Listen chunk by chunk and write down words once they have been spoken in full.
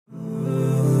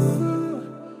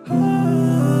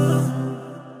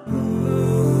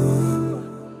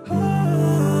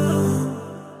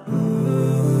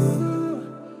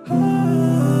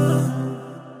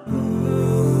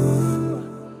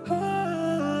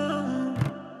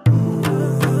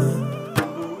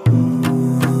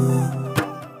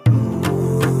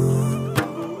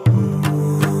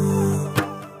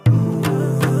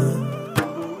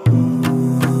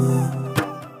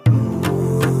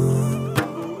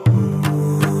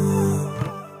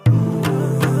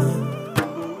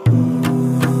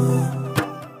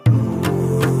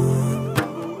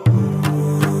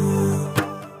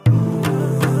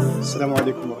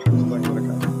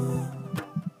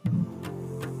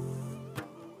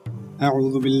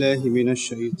أعوذ بالله من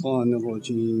الشيطان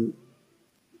الرجيم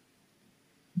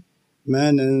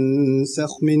ما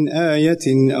ننسخ من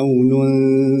آية أو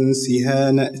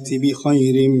ننسها نأت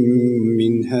بخير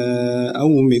منها أو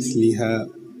مثلها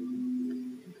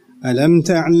ألم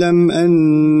تعلم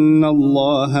أن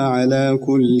الله على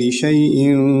كل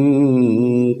شيء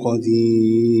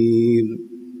قدير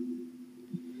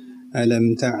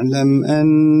ألم تعلم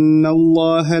أن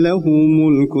الله له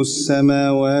ملك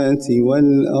السماوات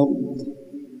والأرض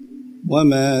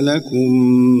وما لكم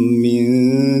من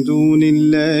دون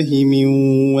الله من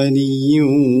ولي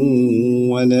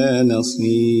ولا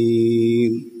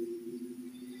نصير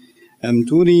أم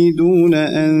تريدون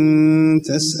أن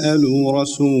تسألوا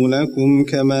رسولكم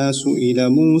كما سئل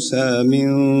موسى من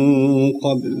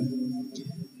قبل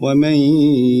ومن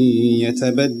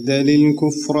يتبدل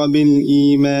الكفر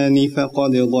بالإيمان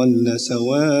فقد ضل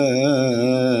سواء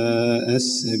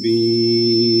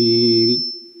السبيل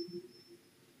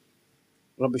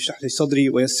رب اشرح لي صدري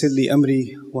ويسر لي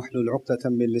أمري واحلل عقدة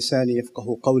من لساني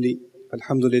يفقه قولي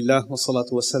الحمد لله والصلاة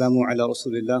والسلام على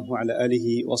رسول الله وعلى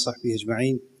آله وصحبه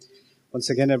أجمعين. Once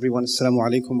again, everyone, assalamu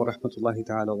alaikum wa rahmatullahi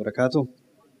ta'ala wa barakatuh.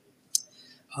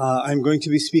 I'm going to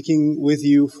be speaking with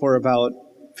you for about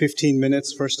 15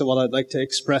 minutes. First of all, I'd like to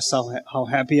express how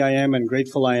happy I am and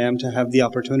grateful I am to have the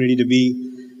opportunity to be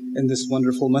in this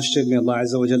wonderful masjid. May Allah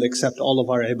Azza wa Jal accept all of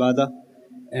our ibadah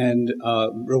and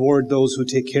reward those who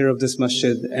take care of this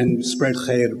masjid and spread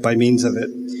khair by means of it.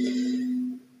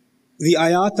 The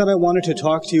ayat that I wanted to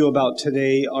talk to you about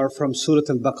today are from Surah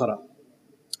Al-Baqarah.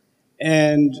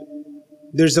 And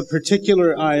there's a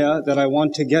particular ayah that I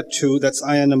want to get to, that's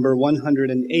ayah number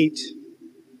 108,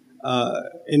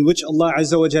 in which Allah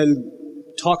Azza wa Jal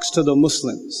talks to the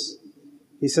Muslims.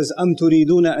 He says, أَمْ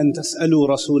تُرِيدُونَ أَن تَسْأَلُوا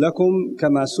رَسُولَكُمْ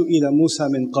كَمَا سُئِلَ مُوسَى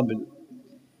مِن قَبْلِ.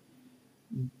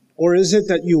 Or is it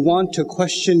that you want to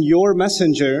question your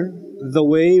messenger the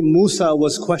way Musa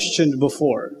was questioned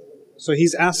before? So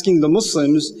he's asking the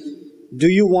Muslims, do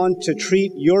you want to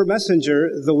treat your messenger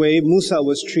the way Musa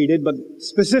was treated, but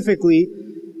specifically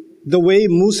the way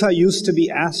Musa used to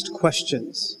be asked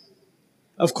questions?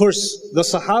 Of course, the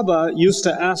Sahaba used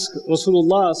to ask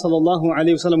Rasulullah sallallahu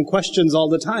alaihi wasallam questions all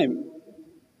the time.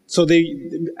 So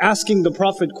asking the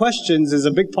Prophet questions is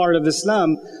a big part of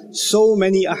Islam. So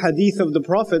many ahadith of the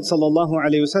Prophet sallallahu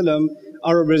alaihi wasallam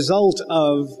are a result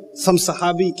of some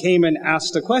Sahabi came and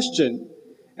asked a question.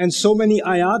 And so many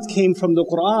ayat came from the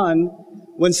Quran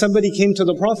when somebody came to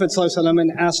the Prophet ﷺ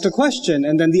and asked a question,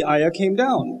 and then the ayah came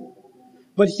down.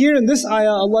 But here in this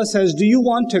ayah, Allah says, do you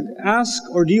want to ask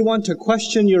or do you want to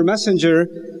question your messenger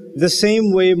the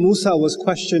same way Musa was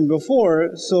questioned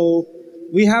before? So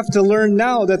we have to learn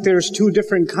now that there's two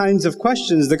different kinds of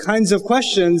questions. The kinds of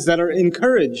questions that are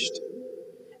encouraged.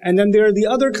 And then there are the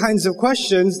other kinds of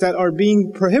questions that are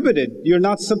being prohibited. You're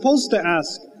not supposed to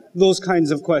ask those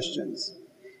kinds of questions.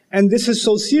 And this is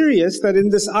so serious that in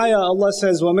this ayah Allah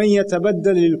says, وَمَنْ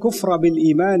يَتَبَدَّلِ الْكُفْرَ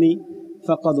بِالْإِيمَانِ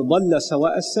فَقَدْ ضَلَّ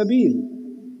سَوَاءَ السَّبِيلِ.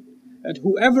 That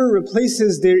whoever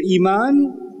replaces their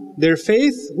iman, their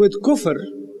faith, with kufr,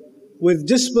 with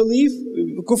disbelief.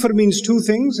 Kufr means two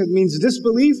things. It means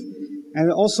disbelief, and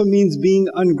it also means being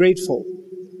ungrateful.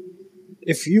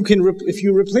 If you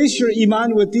replace your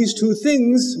iman with these two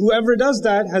things, whoever does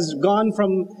that has gone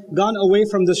away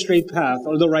from the straight path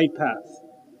or the right path.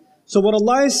 So what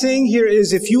Allah is saying here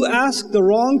is, if you ask the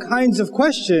wrong kinds of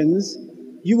questions,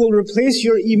 you will replace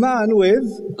your iman with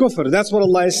kufr. That's what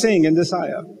Allah is saying in this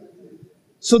ayah.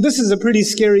 So this is a pretty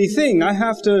scary thing. I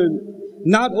have to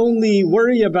not only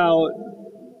worry about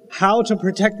how to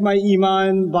protect my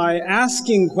iman by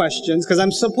asking questions, because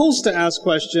I'm supposed to ask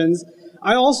questions,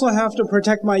 I also have to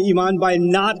protect my iman by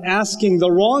not asking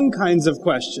the wrong kinds of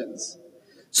questions.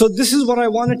 So this is what I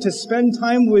wanted to spend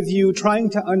time with you trying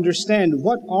to understand.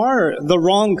 What are the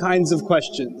wrong kinds of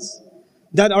questions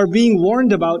that are being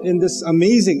warned about in this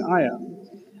amazing ayah?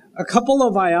 A couple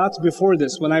of ayats before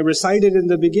this, when I recited in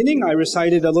the beginning, I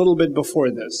recited a little bit before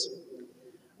this.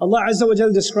 Allah Azza wa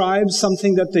Jal describes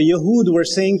something that the Yahud were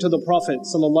saying to the Prophet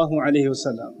sallallahu alaihi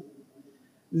wasallam.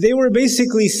 They were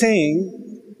basically saying,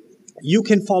 you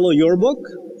can follow your book.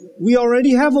 We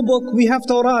already have a book. We have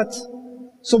Tawrat.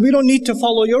 So we don't need to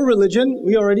follow your religion,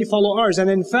 we already follow ours. And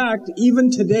in fact,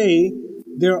 even today,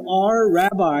 there are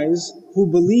rabbis who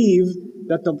believe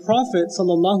that the Prophet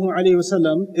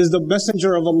ﷺ is the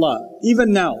messenger of Allah.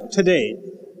 Even now, today,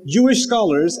 Jewish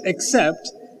scholars accept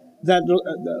that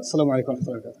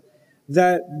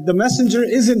the messenger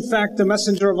is in fact the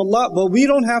messenger of Allah, but we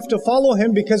don't have to follow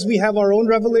him because we have our own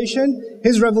revelation.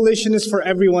 His revelation is for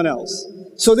everyone else.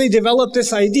 So they developed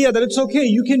this idea that it's okay,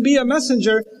 you can be a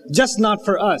messenger, just not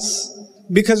for us.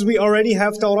 Because we already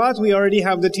have Tawrat, we already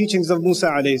have the teachings of Musa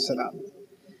alayhi salam.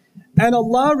 And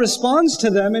Allah responds to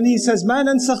them and He says, مَا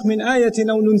نَنْسَخْ مِنْ آيَةٍ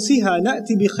أَوْ نُنْسِهَا نَأْتِ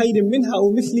بِخَيْرٍ مِّنْهَا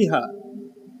أَوْ مِثْلِهَا.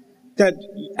 That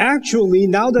actually,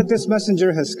 now that this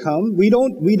messenger has come, we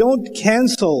don't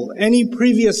cancel any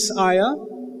previous ayah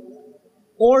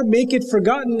or make it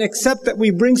forgotten except that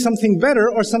we bring something better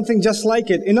or something just like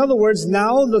it. In other words,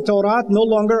 now the Tawrat no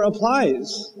longer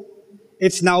applies.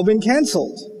 It's now been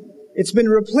cancelled. It's been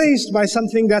replaced by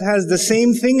something that has the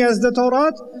same thing as the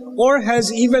Tawrat or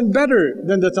has even better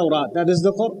than the Tawrat. That's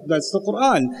the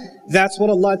Quran. That's what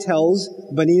Allah tells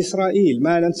Bani Israel.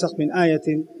 مَا نَنْسَخْ مِنْ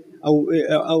آيَةٍ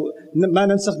ما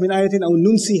ننسخ من آية أو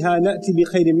ننسها نأتي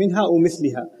بخير منها أو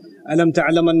مثلها ألم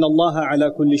تعلم أن الله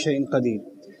على كل شيء قدير.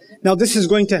 Now this is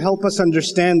going to help us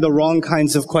understand the wrong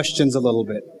kinds of questions a little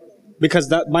bit.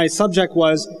 Because my subject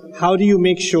was, how do you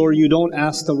make sure you don't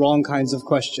ask the wrong kinds of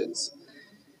questions?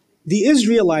 The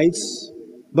Israelites,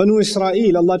 Banu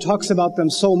Israel, Allah talks about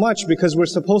them so much because we're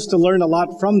supposed to learn a lot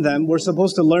from them. We're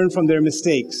supposed to learn from their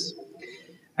mistakes.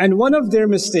 And one of their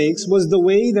mistakes was the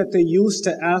way that they used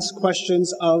to ask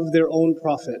questions of their own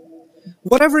prophet.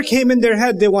 Whatever came in their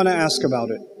head, they want to ask about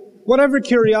it. Whatever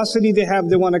curiosity they have,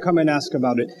 they want to come and ask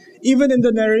about it. Even in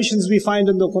the narrations we find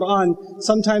in the Quran,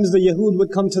 sometimes the Yahud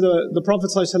would come to the Prophet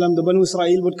ﷺ, the Banu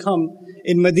Israel would come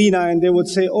in Medina and they would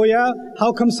say, oh yeah,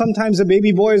 how come sometimes a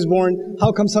baby boy is born?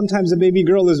 How come sometimes a baby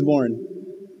girl is born?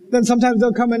 Then sometimes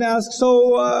they'll come and ask,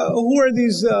 so who are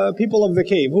these people of the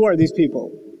cave? Who are these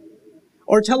people?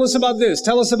 Or tell us about this,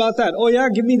 tell us about that. Oh yeah,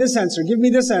 give me this answer, give me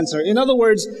this answer. In other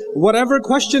words, whatever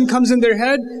question comes in their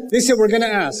head, they say, we're going to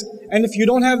ask. And if you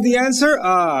don't have the answer,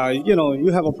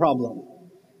 you have a problem.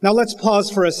 Now let's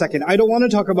pause for a second. I don't want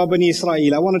to talk about Bani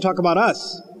Israel, I want to talk about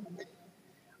us.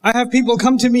 I have people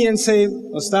come to me and say,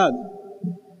 Ustad,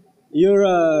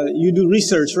 you do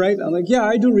research, right? I'm like, yeah,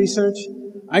 I do research.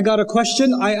 I got a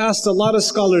question, I asked a lot of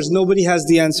scholars, nobody has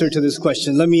the answer to this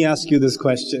question. Let me ask you this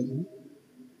question.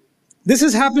 This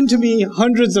has happened to me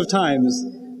hundreds of times.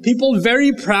 People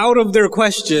very proud of their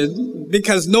question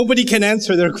because nobody can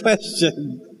answer their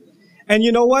question. And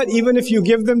you know what? Even if you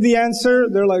give them the answer,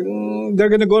 they're like, they're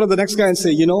going to go to the next guy and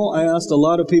say, I asked a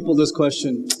lot of people this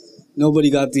question. Nobody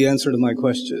got the answer to my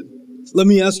question. Let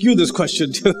me ask you this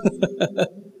question too.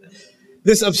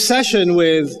 This obsession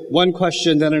with one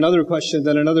question, then another question,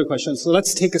 then another question. So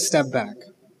let's take a step back.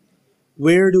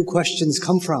 Where do questions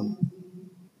come from?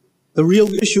 The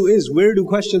real issue is, where do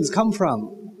questions come from?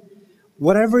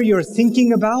 Whatever you're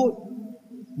thinking about,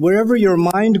 wherever your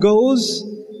mind goes,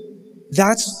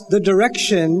 that's the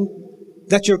direction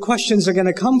that your questions are going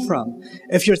to come from.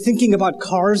 If you're thinking about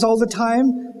cars all the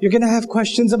time, you're going to have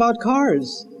questions about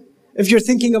cars. If you're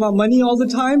thinking about money all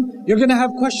the time, you're going to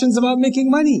have questions about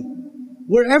making money.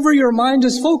 Wherever your mind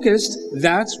is focused,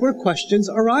 that's where questions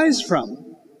arise from.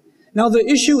 Now the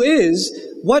issue is,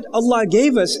 what Allah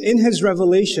gave us in His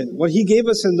revelation, what He gave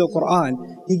us in the Quran,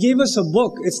 He gave us a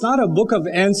book. It's not a book of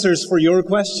answers for your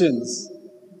questions.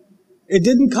 It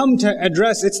didn't come to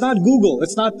address, it's not Google.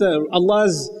 It's not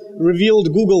Allah's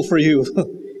revealed Google for you.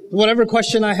 Whatever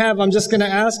question I have, I'm just going to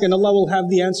ask and Allah will have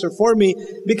the answer for me,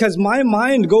 because my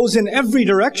mind goes in every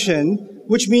direction,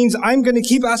 which means I'm going to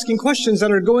keep asking questions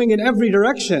that are going in every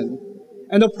direction.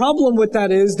 And the problem with that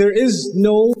is there is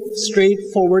no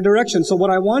straightforward direction. So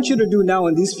what I want you to do now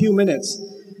in these few minutes,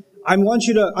 I want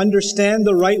you to understand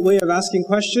the right way of asking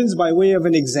questions by way of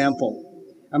an example.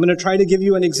 I'm going to try to give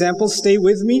you an example. Stay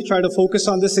with me. Try to focus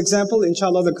on this example.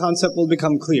 Inshallah, the concept will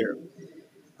become clear.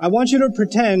 I want you to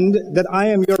pretend that I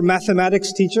am your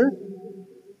mathematics teacher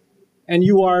and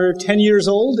you are 10 years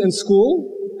old in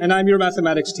school and I'm your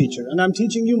mathematics teacher and I'm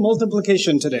teaching you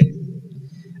multiplication today.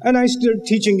 And I start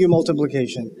teaching you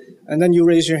multiplication. And then you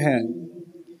raise your hand.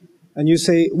 And you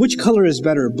say, which color is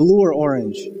better, blue or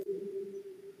orange?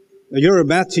 You're a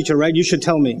math teacher, right? You should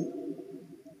tell me.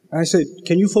 And I said,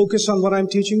 can you focus on what I'm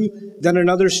teaching you? Then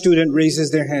another student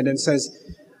raises their hand and says,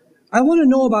 I want to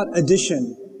know about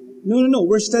addition. No,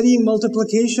 we're studying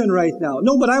multiplication right now.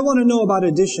 No, but I want to know about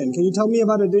addition. Can you tell me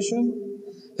about addition?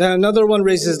 Then another one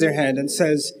raises their hand and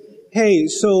says, hey,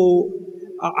 so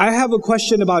I have a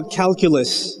question about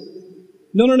calculus.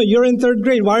 No, you're in 3rd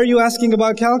grade. Why are you asking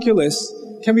about calculus?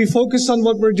 Can we focus on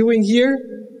what we're doing here?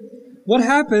 What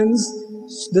happens,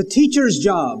 the teacher's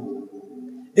job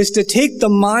is to take the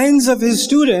minds of his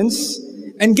students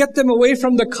and get them away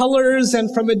from the colors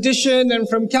and from addition and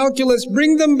from calculus,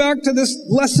 bring them back to this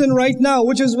lesson right now,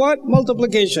 which is what?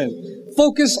 Multiplication.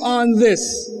 Focus on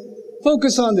this.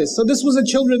 Focus on this. So this was a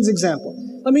children's example.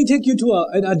 Let me take you to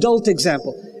an adult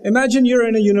example. Imagine you're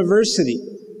in a university.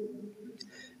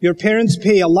 Your parents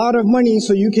pay a lot of money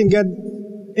so you can get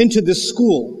into this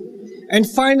school. And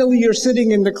finally you're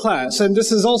sitting in the class, and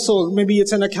this is also, maybe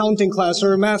it's an accounting class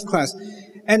or a math class.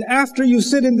 And after you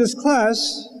sit in this class,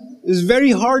 it's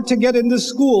very hard to get in this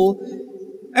school.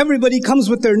 Everybody comes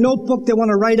with their notebook, they want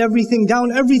to write everything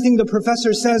down, everything the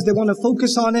professor says, they want to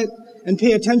focus on it and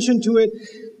pay attention to it.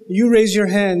 You raise your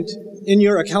hand in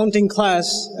your accounting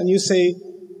class and you say,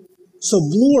 so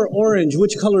blue or orange,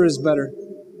 which color is better?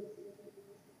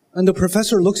 And the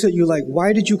professor looks at you like,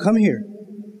 why did you come here?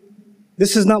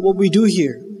 This is not what we do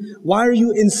here. Why are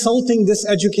you insulting this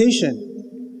education?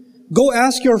 Go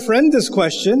ask your friend this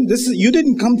question. You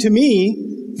didn't come to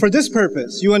me for this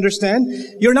purpose. You understand?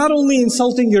 You're not only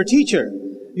insulting your teacher,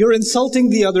 you're insulting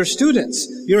the other students.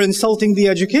 You're insulting the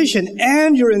education,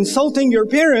 and you're insulting your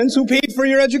parents who paid for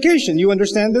your education. You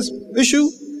understand this issue?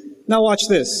 Now watch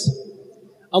this.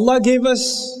 Allah gave us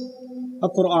a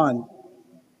Quran.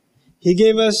 He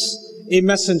gave us a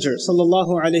messenger,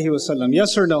 sallallahu alaihi wasallam.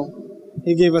 Yes or no?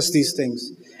 He gave us these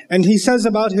things. And He says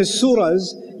about His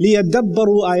surahs,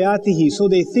 لِيَدَّبَّرُوا آيَاتِهِ, so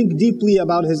they think deeply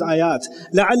about His ayat.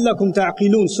 لَعَلَّكُمْ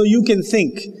تَعْقِلُونَ, so you can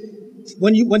think.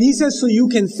 When He says so you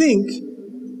can think,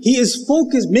 He is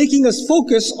making us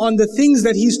focus on the things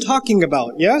that He's talking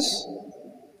about, yes?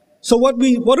 So what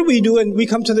do we do? And we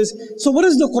come to this. So what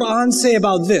does the Quran say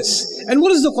about this? And what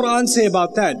does the Quran say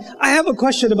about that? I have a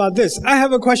question about this. I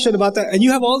have a question about that. And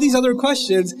you have all these other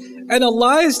questions. And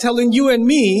Allah is telling you and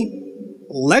me,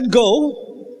 let go.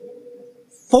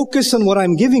 Focus on what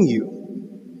I'm giving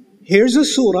you. Here's a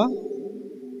surah.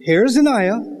 Here's an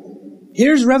ayah.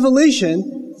 Here's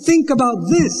revelation. Think about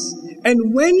this.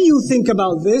 And when you think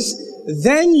about this,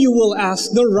 then you will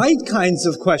ask the right kinds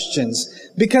of questions.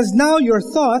 Because now your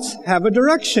thoughts have a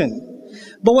direction.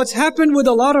 But what's happened with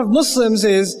a lot of Muslims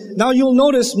is, now you'll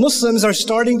notice Muslims are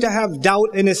starting to have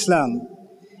doubt in Islam.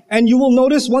 And you will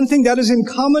notice one thing that is in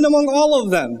common among all of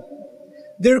them.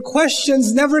 Their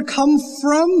questions never come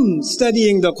from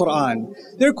studying the Quran.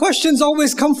 Their questions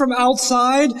always come from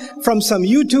outside, from some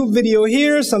YouTube video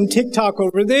here, some TikTok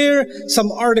over there,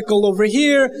 some article over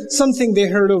here, something they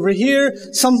heard over here,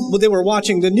 they were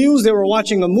watching the news, they were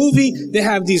watching a movie, they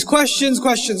have these questions,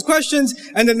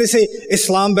 and then they say,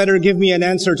 Islam better give me an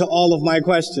answer to all of my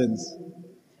questions.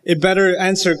 It better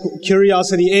answer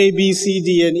curiosity A, B, C,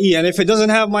 D, and E. And if it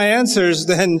doesn't have my answers,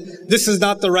 then this is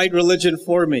not the right religion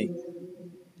for me.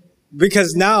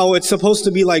 Because now it's supposed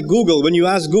to be like Google. When you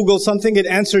ask Google something, it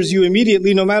answers you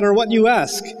immediately no matter what you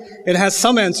ask. It has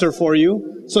some answer for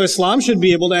you. So Islam should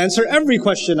be able to answer every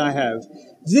question I have.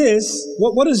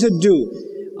 What does it do?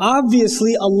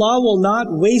 Obviously, Allah will not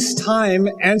waste time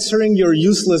answering your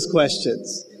useless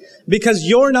questions. Because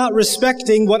you're not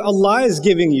respecting what Allah is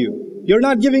giving you. You're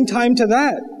not giving time to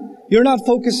that. You're not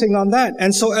focusing on that.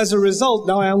 And so as a result,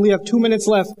 now I only have 2 minutes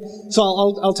left. So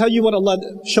I'll tell you what Allah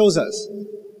shows us.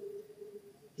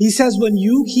 He says when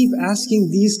you keep asking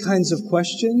these kinds of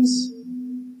questions,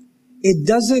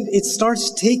 it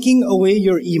starts taking away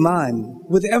your iman.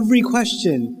 With every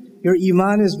question, your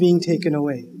iman is being taken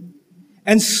away.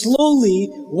 And slowly,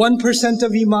 1%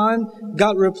 of iman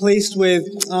got replaced with,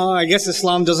 I guess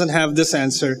Islam doesn't have this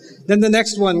answer. Then the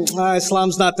next one,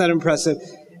 Islam's not that impressive.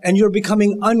 And you're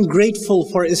becoming ungrateful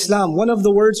for Islam. One of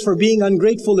the words for being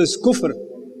ungrateful is kufr.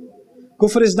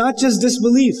 Kufr is not just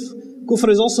disbelief. Kufr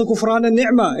is also kufran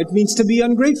al-ni'mah. It means to be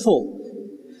ungrateful.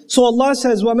 So Allah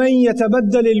says, وَمَن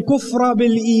يَتَبَدَّلِ الْكُفْرَ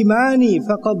بِالْإِيمَانِ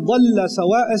فَقَدْ ضَلَّ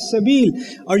سَوَاءَ السَّبِيلِ.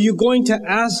 Are you going to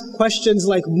ask questions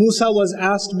like Musa was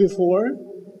asked before?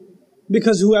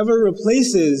 Because whoever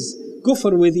replaces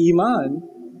kufr with iman,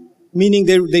 meaning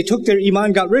they took their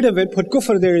iman, got rid of it, put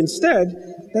kufr there instead,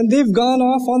 then they've gone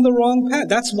off on the wrong path.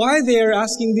 That's why they are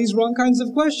asking these wrong kinds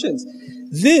of questions.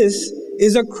 This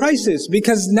is a crisis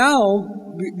because now,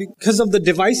 because of the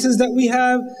devices that we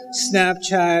have,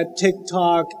 Snapchat,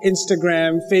 TikTok,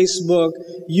 Instagram, Facebook,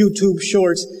 YouTube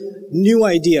Shorts, new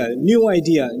idea,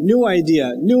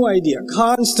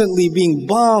 constantly being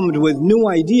bombed with new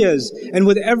ideas. And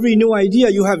with every new idea,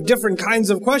 you have different kinds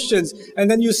of questions. And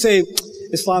then you say,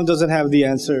 Islam doesn't have the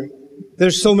answer.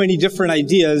 There's so many different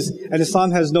ideas, and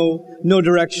Islam has no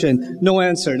direction, no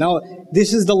answer. Now,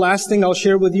 this is the last thing I'll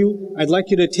share with you. I'd like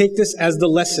you to take this as the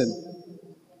lesson.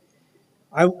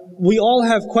 We all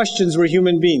have questions. We're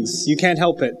human beings. You can't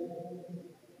help it.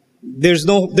 There's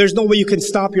no way you can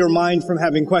stop your mind from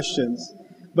having questions.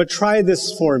 But try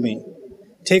this for me.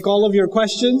 Take all of your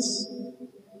questions,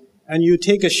 and you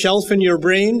take a shelf in your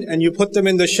brain, and you put them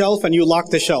in the shelf, and you lock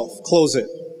the shelf. Close it.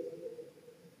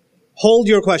 Hold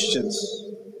your questions.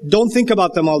 Don't think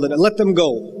about them all the time. Let them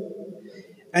go.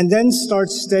 And then start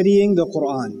studying the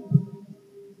Quran.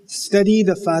 Study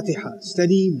the Fatiha,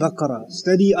 study Baqarah,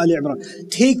 study Ali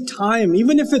Imran. Take time,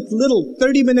 even if it's little,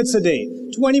 30 minutes a day,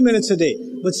 20 minutes a day,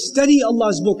 but study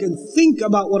Allah's book and think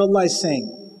about what Allah is saying.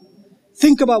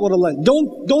 Think about what Allah,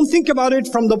 don't think about it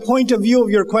from the point of view of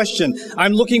your question.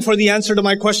 I'm looking for the answer to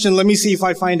my question, let me see if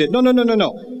I find it. No.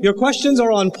 Your questions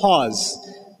are on pause.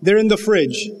 They're in the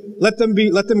fridge. Let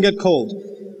them get cold.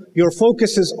 Your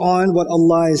focus is on what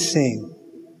Allah is saying.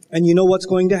 And you know what's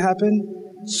going to happen?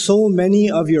 So many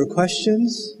of your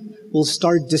questions will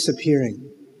start disappearing.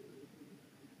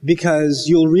 Because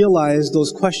you'll realize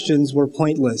those questions were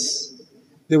pointless.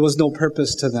 There was no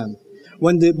purpose to them.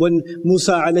 When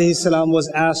Musa alayhi salam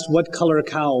was asked what color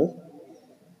cow,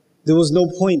 there was no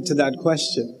point to that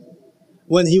question.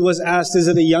 When he was asked, is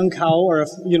it a young cow or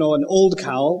an old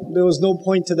cow, there was no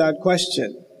point to that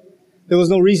question. There was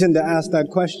no reason to ask that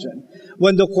question.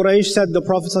 When the Quraysh said the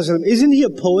Prophet ﷺ, isn't he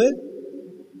a poet?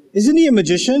 Isn't he a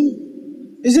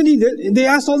magician? Isn't he? They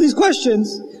asked all these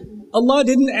questions. Allah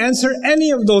didn't answer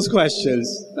any of those questions.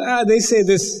 They say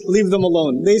this, leave them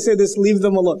alone. They say this, leave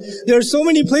them alone. There are so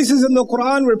many places in the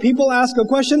Quran where people ask a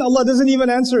question, Allah doesn't even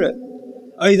answer it.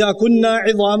 أَإِذَا كُنَّا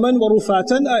عِظَامًا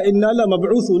وَرُفَاتًا أَإِنَّا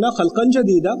لَمَبْعُوثُونَ خَلْقًا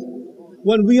جَدِيدًا.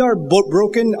 When we are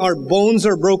broken, our bones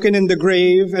are broken in the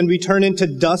grave and we turn into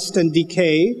dust and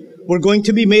decay, we're going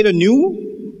to be made a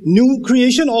new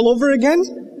creation all over again?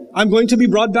 I'm going to be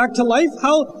brought back to life?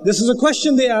 How? This is a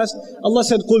question they asked. Allah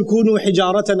said, قُلْ كُونُوا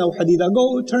حِجَارَةً أَوْ حَدِيدًا.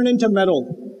 Go turn into metal.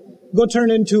 Go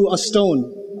turn into a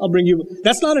stone. I'll bring you.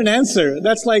 That's not an answer.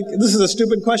 That's like, this is a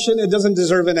stupid question. It doesn't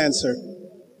deserve an answer.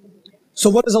 So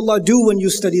what does Allah do when you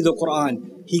study the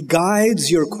Quran? He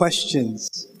guides your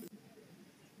questions.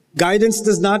 Guidance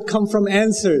does not come from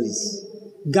answers.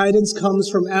 Guidance comes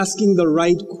from asking the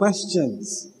right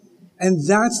questions. And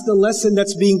that's the lesson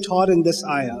that's being taught in this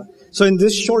ayah. So in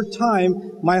this short time,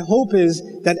 my hope is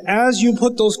that as you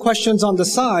put those questions on the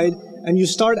side and you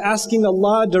start asking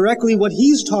Allah directly what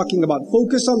He's talking about,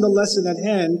 focus on the lesson at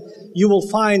hand, you will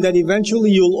find that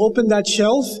eventually you'll open that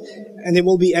shelf and it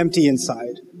will be empty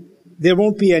inside. There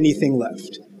won't be anything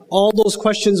left. All those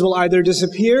questions will either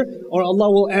disappear or Allah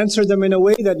will answer them in a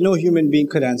way that no human being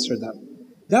could answer them.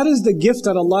 That is the gift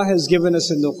that Allah has given us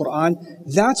in the Quran.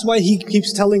 That's why He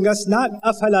keeps telling us, not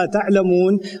أَفَلَا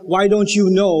تَعْلَمُونَ, why don't you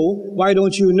know? Why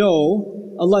don't you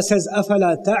know? Allah says,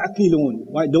 أَفَلَا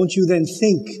تَعْقِلُونَ, why don't you then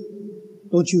think?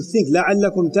 Don't you think?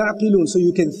 لَعَلَّكُمْ تَعْقِلُونَ, so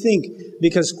you can think.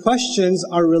 Because questions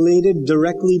are related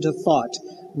directly to thought.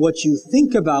 What you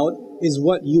think about is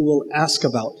what you will ask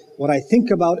about. What I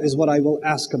think about is what I will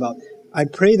ask about. I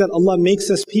pray that Allah makes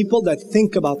us people that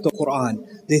think about the Quran.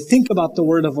 They think about the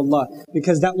word of Allah,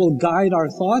 because that will guide our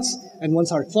thoughts. And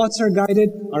once our thoughts are guided,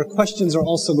 our questions are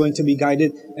also going to be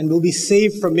guided, and we'll be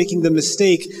saved from making the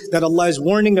mistake that Allah is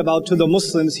warning about to the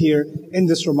Muslims here in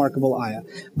this remarkable ayah.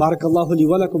 Barakallahu li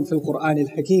wa lakum fil Qur'an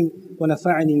al-Hakim, wa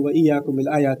nafa'ani wa iyyakum bil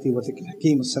ayati wa dhikr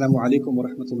al-Hakim. Assalamu alaikum wa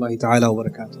rahmatullahi ta'ala wa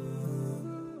barakatuh.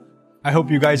 I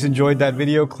hope you guys enjoyed that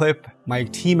video clip. My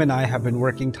team and I have been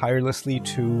working tirelessly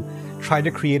to try to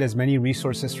create as many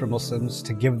resources for Muslims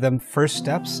to give them first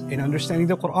steps in understanding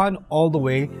the Quran all the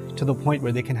way to the point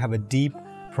where they can have a deep,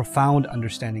 profound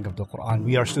understanding of the Quran.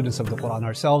 We are students of the Quran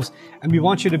ourselves, and we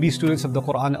want you to be students of the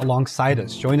Quran alongside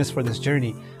us. Join us for this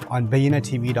journey on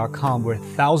BayyinaTV.com, where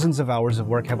thousands of hours of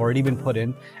work have already been put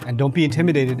in. And don't be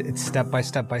intimidated, it's step by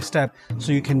step by step,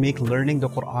 so you can make learning the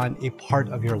Quran a part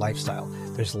of your lifestyle.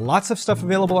 There's lots of stuff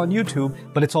available on YouTube,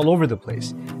 but it's all over the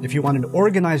place. If you want an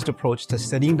organized approach to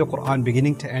studying the Quran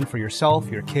beginning to end for yourself,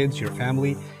 your kids, your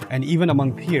family, and even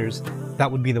among peers,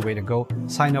 that would be the way to go.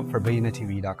 Sign up for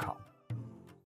BayyinaTV.com.